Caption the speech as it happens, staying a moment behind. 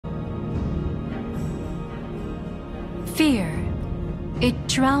Fear. It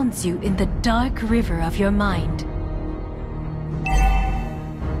drowns you in the dark river of your mind.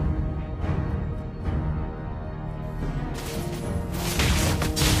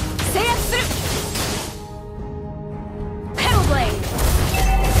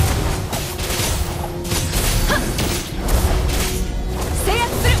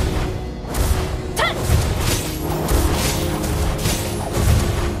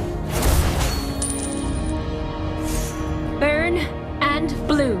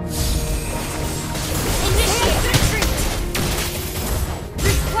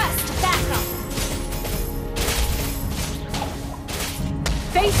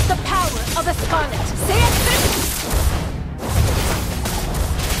 Face the power of the Scarlet. Say it through!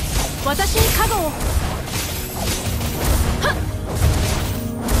 私に加護を。はっ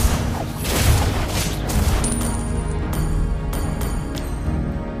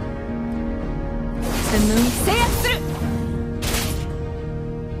The moon 制圧する。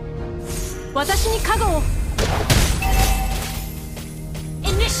私に加護を。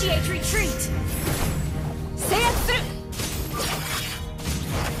Initiate retreat. 制圧する。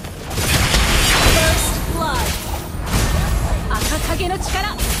赤影の力制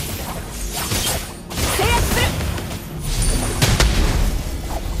圧する。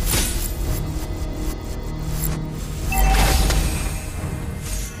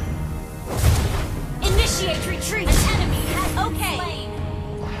Initiate retreat. An enemy has okay.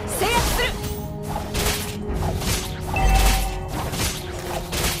 制圧する。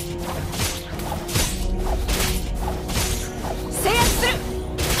制圧する。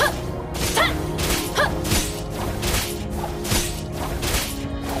はっ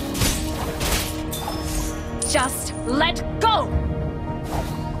Just let go!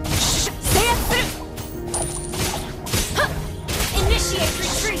 Say it through! Initiate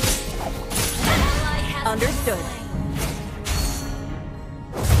retreat! Understood.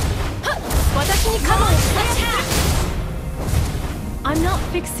 Attack! I'm not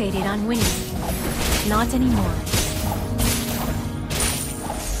fixated on winning. Not anymore.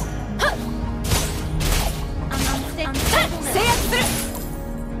 Say it through!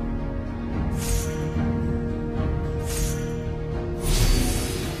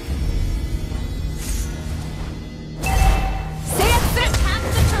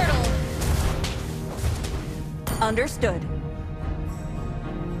 Understood.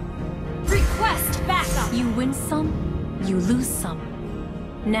 Request backup. You win some, you lose some.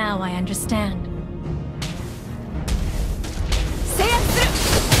 Now I understand. Say it through.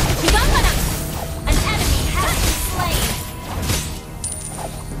 An enemy has been slain.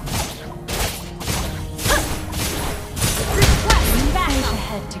 Request backup. We fight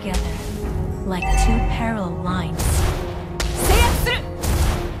ahead together, like two parallel lines. Say it through.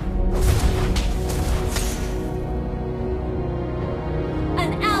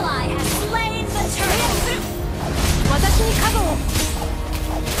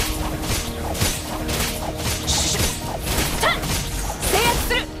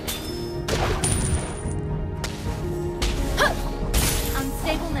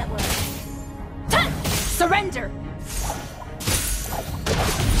 Unstable network. Surrender!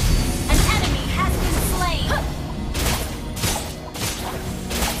 An enemy has been slain!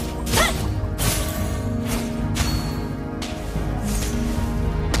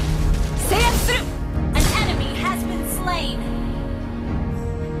 Say it through! An enemy has been slain!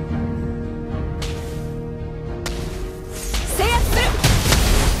 Say it through!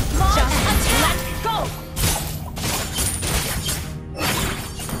 Just let go!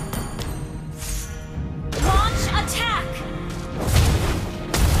 Launch attack!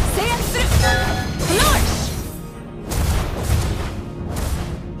 Say it through! Flourish!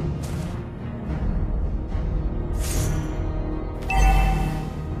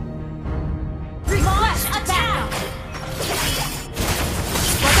 Request attack!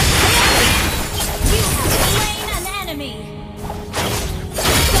 You have slain an enemy!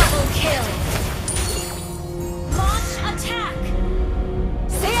 Double kill! Launch attack!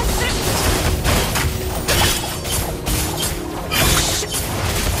 Say it through!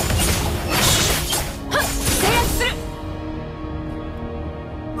 Say it through!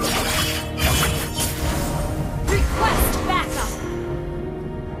 Request backup!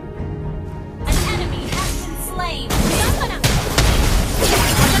 An enemy has been slain!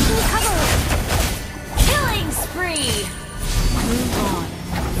 Killing spree! Move on.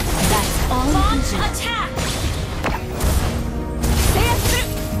 That's all. Launch attack! Say it through!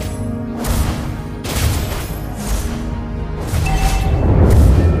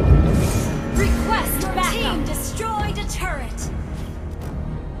 Request backup! Team destroyed a turret!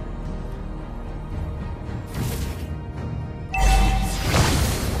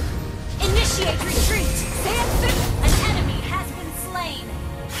 Initiate retreat! An enemy has been slain!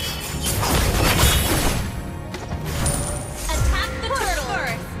 Attack the turtle!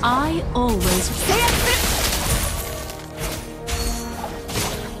 First. I always...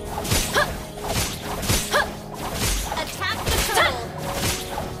 Attack the turtle!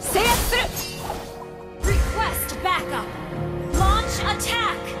 Request backup! Launch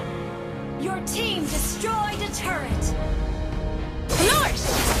attack! Your team destroyed a turret! Flourish!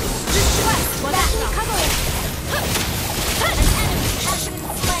 Request backup! An enemy has been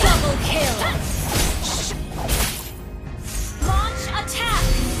slain! Double kill! Launch attack!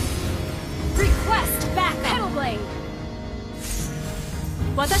 Request backup! Pedal blade!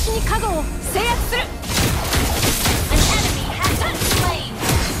 私に加護を制圧する! An enemy has been slain!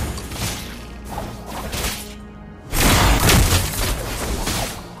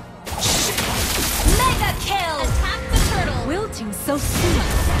 Mega kill! Attack the turtle! Wilting so soon!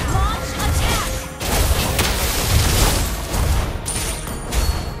 Launch attack!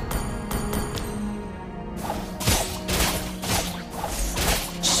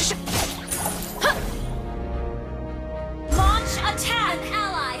 Launch attack! An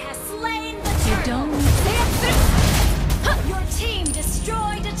ally has slain the turtle! You don't... Your team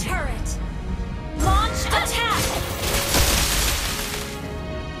destroyed a turret! Launch attack!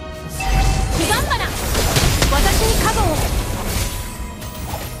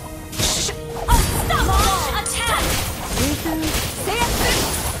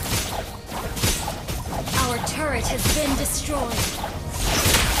 Our turret has been destroyed.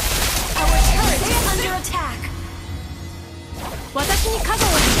 Our turret is under attack.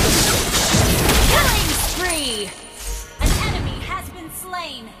 Killing spree! An enemy has been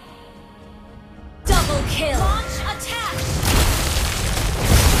slain. Double kill. Launch attack.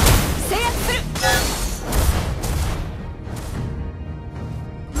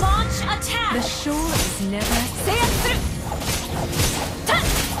 Launch attack! The shore is never...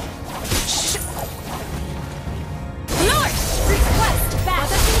 Lord! Request back!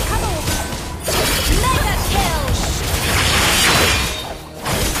 Mega kill!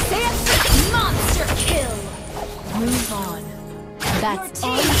 Monster kill! Move on. That's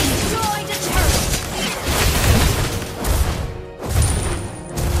all you can destroyed a turret!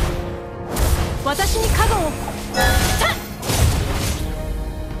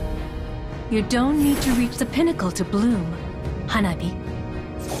 You don't need to reach the pinnacle to bloom, Hanabi.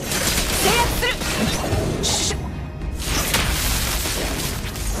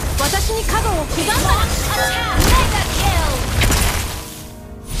 Launch attack! Mega kill!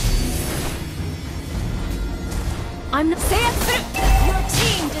 I'm the... Your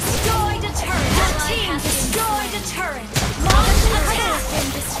team destroyed a turret! Your team destroyed a turret! Launch attack! Been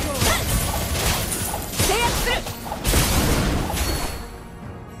destroyed!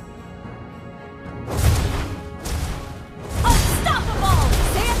 Unstoppable!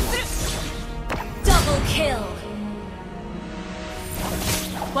 Double kill!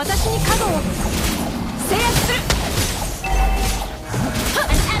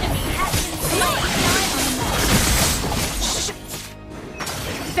 An enemy has been slain!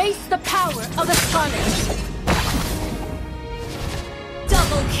 Face the power of the Sonic!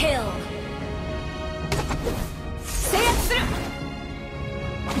 Double kill!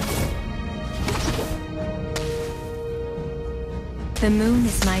 The moon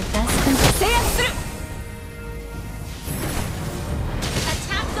is my best friend.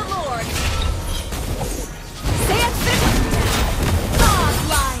 Attack the Lord!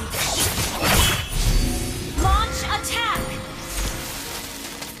 Godlike! Launch attack!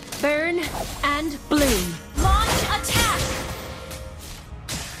 Burn and bloom! Launch attack!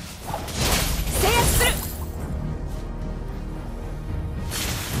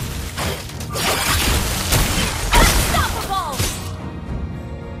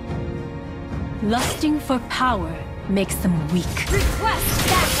 Lusting for power makes them weak. Request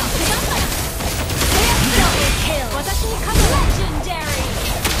backup! Double kill! Legendary!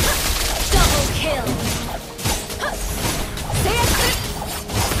 Double kill!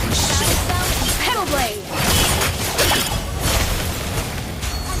 Pedal blade!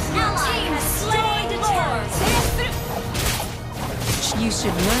 Ally has slain the turret! You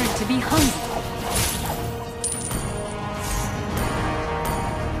should learn to be hungry.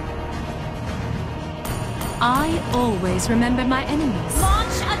 I always remember my enemies.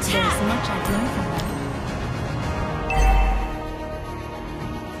 Launch attack! There's much I've learned from them.